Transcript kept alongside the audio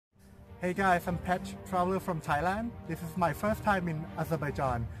Hey guys, I'm Pet, traveler from Thailand. This is my first time in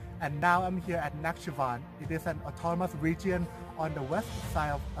Azerbaijan, and now I'm here at Nakhchivan. It is an autonomous region on the west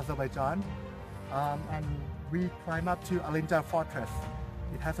side of Azerbaijan, and we climb up to Alinjagala fortress.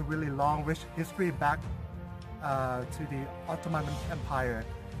 It has a really long, rich history back to the Ottoman Empire,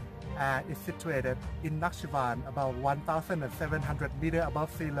 and it's situated in Nakhchivan, about 1,700 meters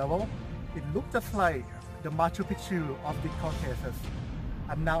above sea level. It looks just like the Machu Picchu of the Caucasus.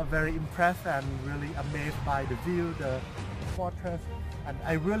 I'm now very impressed and really amazed by the view, the fortress, and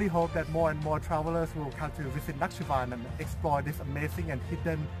I really hope that more and more travelers will come to visit Nakhchivan and explore this amazing and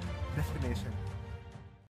hidden destination.